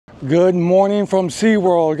Good morning from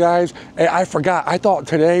SeaWorld, guys. Hey, I forgot. I thought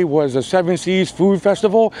today was a Seven Seas Food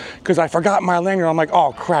Festival because I forgot my lanyard. I'm like,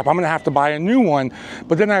 oh crap, I'm gonna have to buy a new one.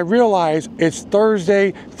 But then I realized it's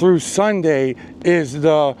Thursday through Sunday is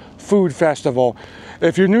the food festival.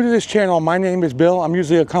 If you're new to this channel, my name is Bill. I'm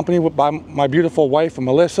usually accompanied by my beautiful wife,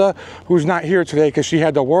 Melissa, who's not here today because she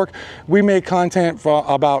had to work. We make content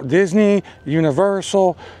about Disney,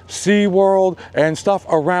 Universal, SeaWorld, and stuff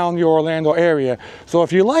around the Orlando area. So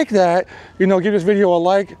if you like that, give this video a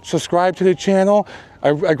like, subscribe to the channel.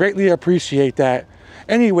 I greatly appreciate that.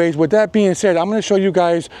 Anyways, with that being said, I'm going to show you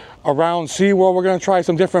guys around SeaWorld. We're going to try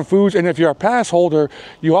some different foods, and if you're a pass holder,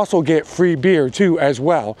 you also get free beer too as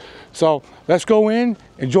well. So let's go in,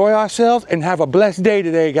 enjoy ourselves, and have a blessed day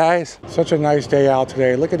today, guys. Such a nice day out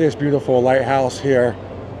today. Look at this beautiful lighthouse here.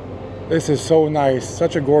 This is so nice,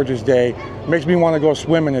 such a gorgeous day. Makes me want to go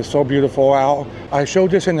swimming. It's so beautiful out. I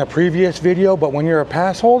showed this in the previous video, but when you're a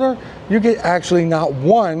pass holder, you get actually not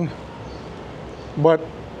one, but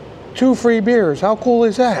 2 free beers. How cool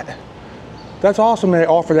is that? That's awesome they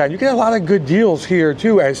offer that. You get a lot of good deals here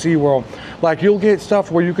too at SeaWorld. Like you'll get stuff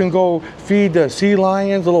where you can go feed the sea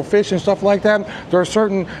lions, little fish and stuff like that. There are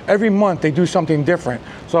certain, every month they do something different.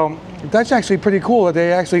 So that's actually pretty cool that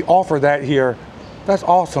they actually offer that here. That's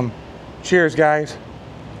awesome. Cheers, guys.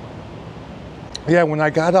 Yeah, when I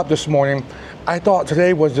got up this morning, I thought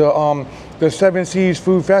today was the Seven Seas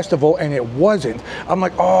Food Festival, and it wasn't. I'm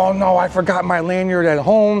like, oh no, I forgot my lanyard at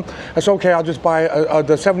home. That's okay, I'll just buy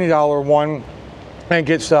the $70 one and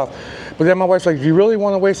get stuff. But then my wife's like, do you really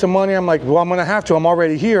want to waste some money? I'm like, well, I'm gonna have to. I'm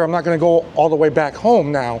already here. I'm not gonna go all the way back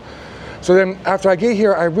home now. So then after I get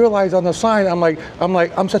here, I realized on the sign,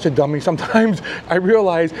 I'm such a dummy. Sometimes I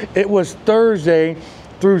realized it was Thursday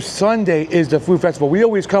through Sunday is the food festival. We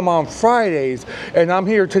always come on Fridays, and I'm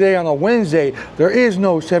here today on a Wednesday. There is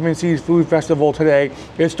no Seven Seas Food Festival today.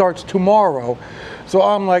 It starts tomorrow. So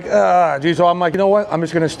I'm like, geez. So I'm like, you know what? I'm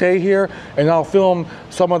just gonna stay here and I'll film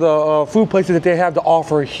some of the food places that they have to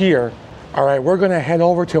offer here. All right, we're gonna head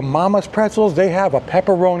over to Mama's Pretzels. They have a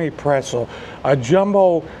pepperoni pretzel, a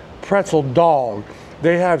jumbo pretzel dog.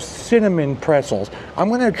 They have cinnamon pretzels. I'm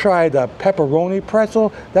gonna try the pepperoni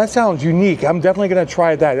pretzel. That sounds unique. I'm definitely gonna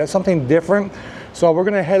try that. That's something different. So we're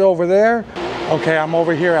gonna head over there. Okay, I'm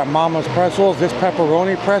over here at Mama's Pretzels. This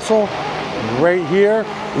pepperoni pretzel right here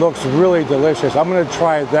looks really delicious. I'm gonna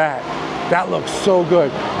try that. That looks so good.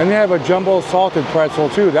 And they have a jumbo salted pretzel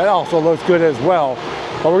too. That also looks good as well.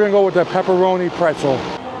 But we're gonna go with the pepperoni pretzel.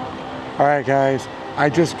 All right, guys, I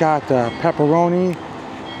just got the pepperoni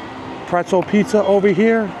pretzel pizza over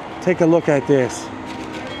here. Take a look at this.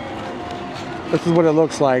 This is what it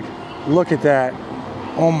looks like. Look at that.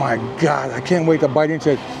 Oh my God, I can't wait to bite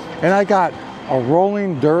into it. And I got a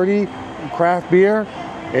Rolling Dirty craft beer.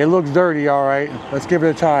 It looks dirty, all right. Let's give it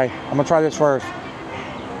a try. I'm gonna try this first.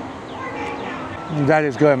 That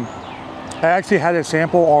is good. I actually had a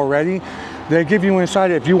sample already. They give you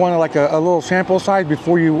inside, if you want like a little sample size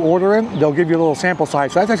before you order it, they'll give you a little sample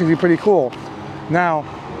size. So that's actually pretty cool. Now,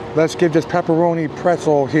 let's give this pepperoni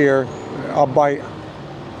pretzel here a bite.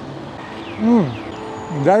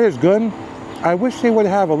 That is good. I wish they would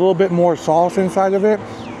have a little bit more sauce inside of it,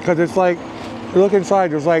 because it's like, look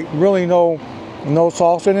inside, there's like really no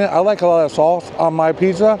sauce in it. I like a lot of sauce on my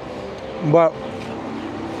pizza, but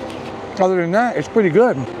other than that, it's pretty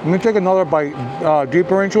good. Let me take another bite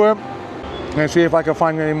deeper into it and see if I can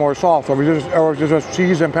find any more sauce, or just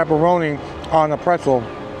cheese and pepperoni on a pretzel.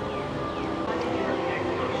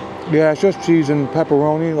 Yeah, it's just cheese and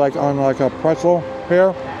pepperoni like on like a pretzel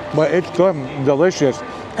here, but it's good, delicious.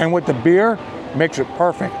 And with the beer, makes it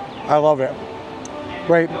perfect. I love it.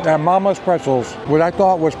 Great, at Mama's Pretzels, what I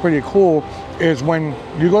thought was pretty cool is when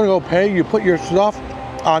you go pay, you put your stuff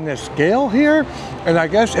on this scale here, and I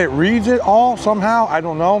guess it reads it all somehow, I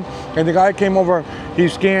don't know. And the guy came over, he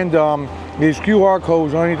scanned these QR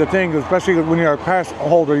codes underneath the thing, especially when you're a pass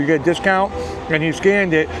holder, you get a discount, and he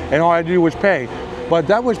scanned it, and all I do was pay. But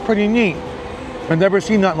that was pretty neat. I've never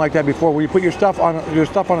seen nothing like that before, where you put your stuff on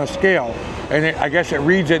a scale, and I guess it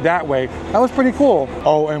reads it that way. That was pretty cool.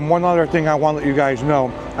 Oh, and one other thing I want to let you guys know.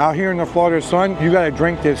 Out here in the Florida sun, you gotta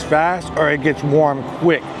drink this fast or it gets warm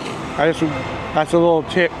quick. That's a little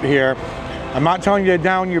tip here. I'm not telling you to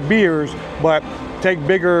down your beers, but take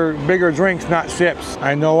bigger drinks, not sips.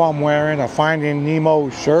 I know I'm wearing a Finding Nemo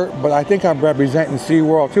shirt, but I think I'm representing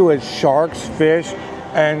SeaWorld too. It's sharks, fish,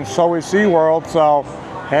 and so is SeaWorld, so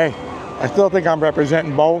hey, I still think I'm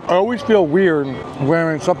representing both. I always feel weird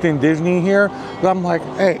wearing something Disney here, but I'm like,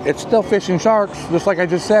 hey, it's still fish and sharks, just like I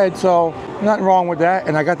just said, so nothing wrong with that.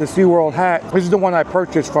 And I got the SeaWorld hat. This is the one I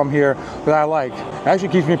purchased from here that I like. It actually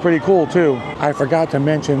keeps me pretty cool too. I forgot to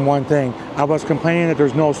mention one thing. I was complaining that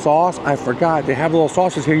there's no sauce. I forgot. They have little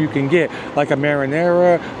sauces here you can get, like a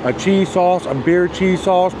marinara, a cheese sauce, a beer cheese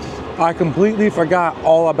sauce. I completely forgot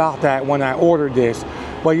all about that when I ordered this.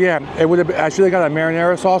 But yeah, it would have been, I should have got a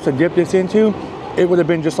marinara sauce to dip this into. It would have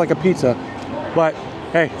been just like a pizza. But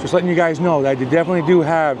hey, just letting you guys know that they definitely do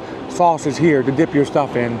have sauces here to dip your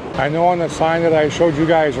stuff in. I know on the sign that I showed you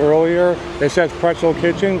guys earlier, it says Pretzel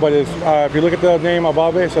Kitchen, but it's, if you look at the name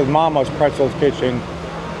above it, it says Mama's Pretzel's Kitchen.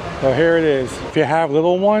 So here it is. If you have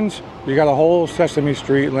little ones, you got a whole Sesame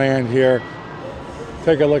Street land here.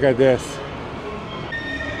 Take a look at this.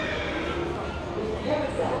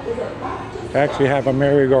 I actually have a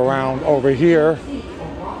merry-go-round over here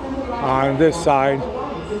on this side.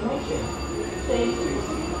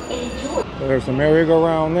 So there's a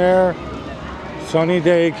merry-go-round there. Sunny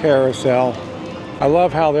day carousel. I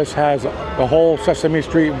love how this has the whole Sesame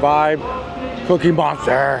Street vibe. Cookie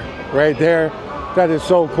Monster right there. That is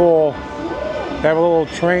so cool. They have a little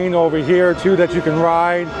train over here too that you can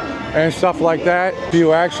ride and stuff like that. If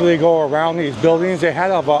you actually go around these buildings, they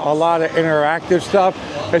had a lot of interactive stuff.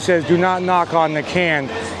 It says do not knock on the can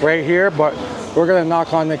right here, but we're gonna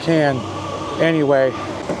knock on the can anyway.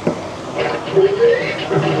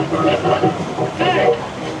 Hey,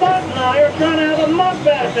 Spot and I are trying to have a mud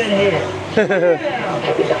bath in here.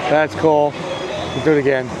 That's cool. Let's do it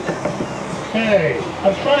again. Hey,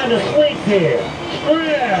 I'm trying to sleep here.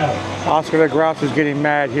 Scram! Oscar the Grouse is getting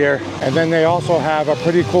mad here. And then they also have a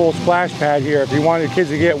pretty cool splash pad here. If you want your kids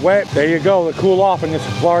to get wet, there you go, to cool off in this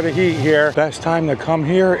Florida heat here. Best time to come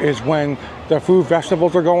here is when the food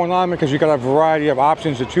festivals are going on, because you got a variety of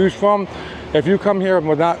options to choose from. If you come here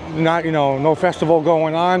with not you know, no festival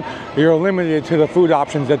going on, you're limited to the food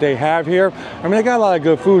options that they have here. I mean, they got a lot of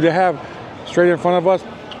good food. They have straight in front of us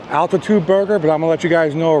Altitude Burger, but I'm gonna let you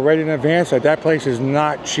guys know right in advance that that place is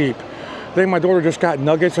not cheap. I think my daughter just got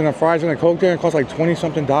nuggets and a fries and a Coke there, and it cost like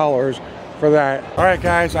 $20-something for that. All right,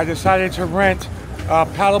 guys, I decided to rent a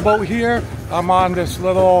paddle boat here. I'm on this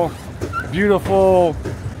little beautiful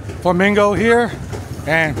Flamingo here,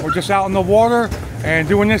 and we're just out in the water. And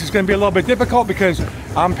doing this is going to be a little bit difficult because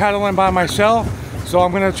I'm paddling by myself. So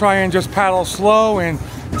I'm going to try and just paddle slow and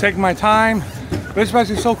take my time. But it's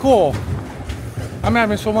actually so cool. I'm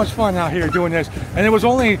having so much fun out here doing this. And it was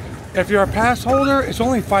only, if you're a pass holder, it's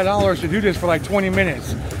only $5 to do this for like 20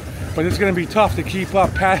 minutes. But it's going to be tough to keep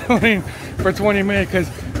up paddling for 20 minutes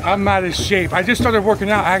because I'm out of shape. I just started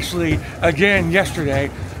working out actually again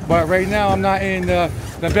yesterday. But right now I'm not in the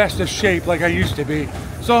best of shape like I used to be.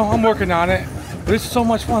 So I'm working on it. But it's so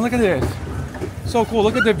much fun. Look at this. So cool.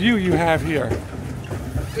 Look at the view you have here.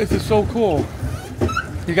 This is so cool.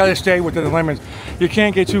 You got to stay within the limits. You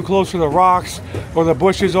can't get too close to the rocks or the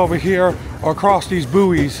bushes over here or across these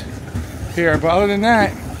buoys here. But other than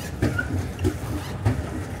that,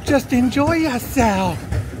 just enjoy yourself.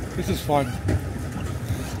 This is fun.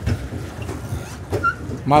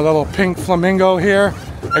 My little pink flamingo here.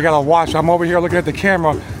 I got to watch. I'm over here looking at the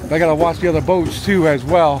camera. I got to watch the other boats too as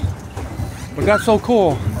well. But that's so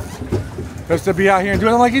cool, just to be out here and do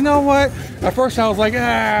it. I'm like, you know what? At first I was like,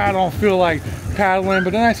 I don't feel like paddling.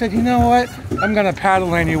 But then I said, you know what? I'm going to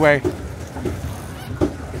paddle anyway.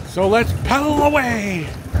 So let's paddle away.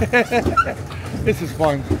 This is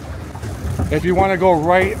fun. If you want to go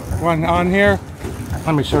right on here,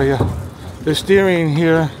 let me show you. The steering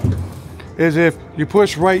here is if you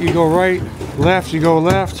push right, you go right. Left, you go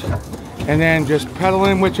left. And then just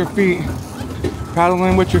pedaling with your feet.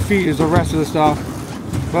 Paddling with your feet is the rest of the stuff.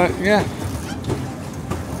 But yeah,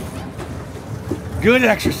 good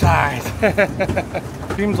exercise.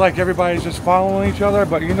 Seems like everybody's just following each other,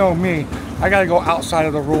 but you know me, I gotta go outside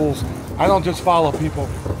of the rules. I don't just follow people.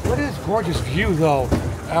 Look at this gorgeous view though,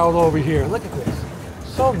 out over here. Look at this.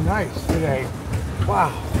 So nice today.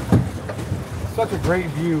 Wow. Such a great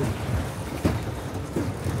view.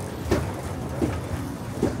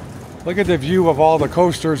 Look at the view of all the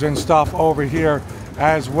coasters and stuff over here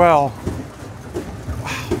as well.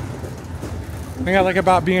 Wow. The thing I like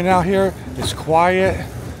about being out here, it's quiet.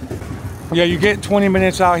 Yeah, you get 20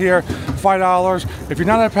 minutes out here, $5. If you're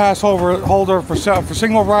not a pass holder for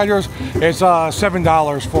single riders, it's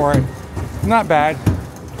 $7 for it. Not bad.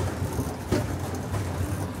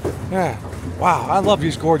 Yeah. Wow, I love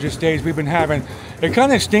these gorgeous days we've been having. It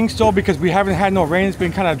kind of stinks though because we haven't had no rain. It's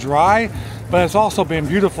been kind of dry. But it's also been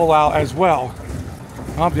beautiful out as well.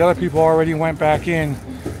 The other people already went back in.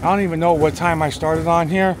 I don't even know what time I started on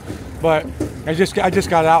here, but I just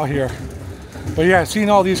got out here. But yeah, seeing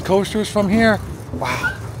all these coasters from here,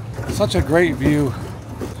 wow, such a great view.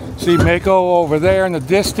 See Mako over there in the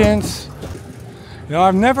distance. You know,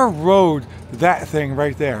 I've never rode that thing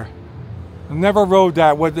right there. I've never rode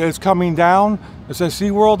that. What is coming down? It says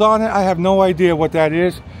SeaWorld on it. I have no idea what that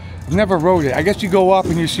is. I've never rode it. I guess you go up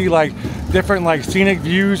and you see like different like scenic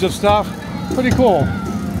views of stuff. Pretty cool.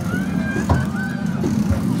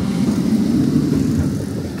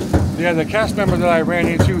 Yeah, the cast member that I ran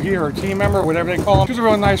into here, or team member, whatever they call them, she's a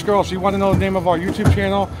really nice girl. She wanted to know the name of our YouTube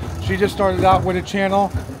channel. She just started out with a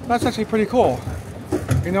channel. That's actually pretty cool.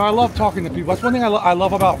 You know, I love talking to people. That's one thing I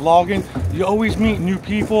love about vlogging. You always meet new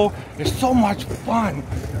people. It's so much fun.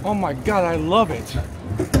 Oh my God, I love it.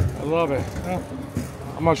 I love it.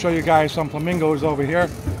 I'm gonna show you guys some flamingos over here.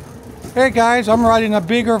 Hey guys, I'm riding a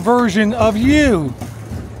bigger version of you.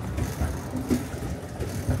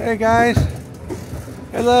 Hey guys.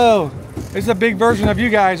 Hello. It's a big version of you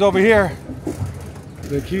guys over here.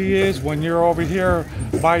 The key is when you're over here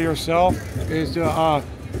by yourself is to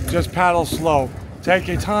just paddle slow. Take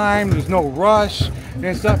your time, there's no rush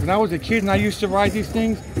and stuff. When I was a kid and I used to ride these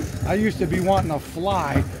things, I used to be wanting to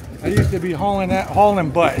fly. I used to be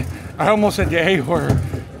hauling butt. I almost said the A word.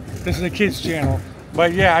 This is a kid's channel.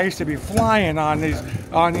 But yeah, I used to be flying on these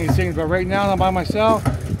things. But right now I'm by myself.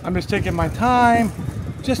 I'm just taking my time,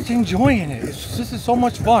 just enjoying it. This is so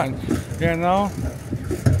much fun, you know?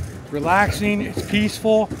 Relaxing, it's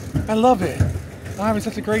peaceful. I love it. I'm having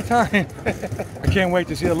such a great time. I can't wait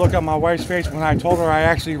to see the look on my wife's face when I told her I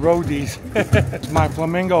actually rode these. My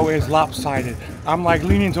Flamingo is lopsided. I'm like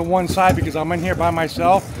leaning to one side because I'm in here by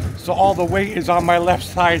myself, so all the weight is on my left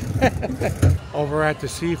side. Over at the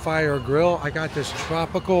Sea Fire Grill, I got this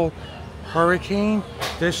tropical hurricane.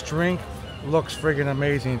 This drink looks friggin'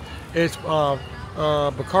 amazing. It's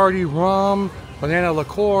Bacardi rum, banana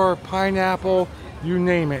liqueur, pineapple, you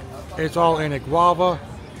name it. It's all in it. Guava.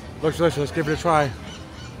 Looks delicious. Let's give it a try.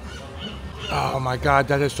 Oh my God,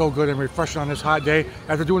 that is so good and refreshing on this hot day.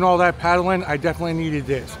 After doing all that paddling, I definitely needed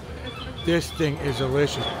this. This thing is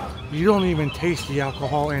delicious. You don't even taste the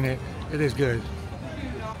alcohol in it. It is good.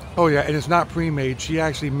 Oh yeah, and it's not pre-made. She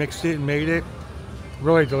actually mixed it and made it.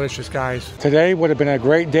 Really delicious, guys. Today would have been a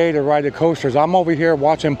great day to ride the coasters. I'm over here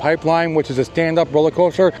watching Pipeline, which is a stand-up roller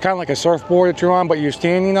coaster, kind of like a surfboard that you're on, but you're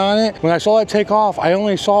standing on it. When I saw it take off, I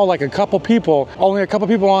only saw like only a couple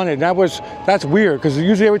people on it. And that's weird, because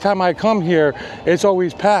usually every time I come here, it's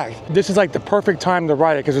always packed. This is like the perfect time to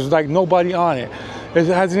ride it, because there's like nobody on it. It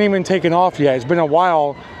hasn't even taken off yet. It's been a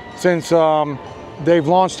while since they've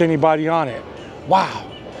launched anybody on it. Wow.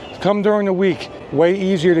 Come during the week, way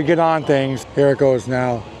easier to get on things. Here it goes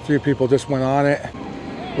now. A few people just went on it.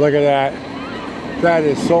 Look at that. That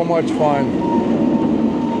is so much fun.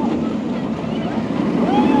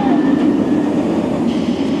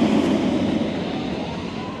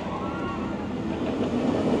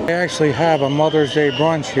 They actually have a Mother's Day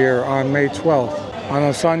brunch here on May 12th. On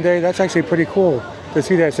a Sunday, that's actually pretty cool. To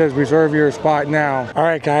see that it says reserve your spot now. All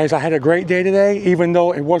right guys, I had a great day today, even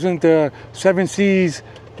though it wasn't the Seven Seas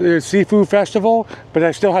Seafood Festival, but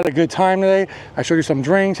I still had a good time today. I showed you some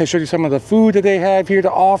drinks, I showed you some of the food that they have here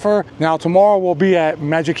to offer. Now tomorrow we'll be at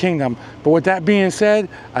Magic Kingdom. But with that being said,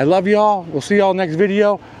 I love y'all. We'll see y'all next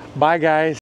video. Bye guys.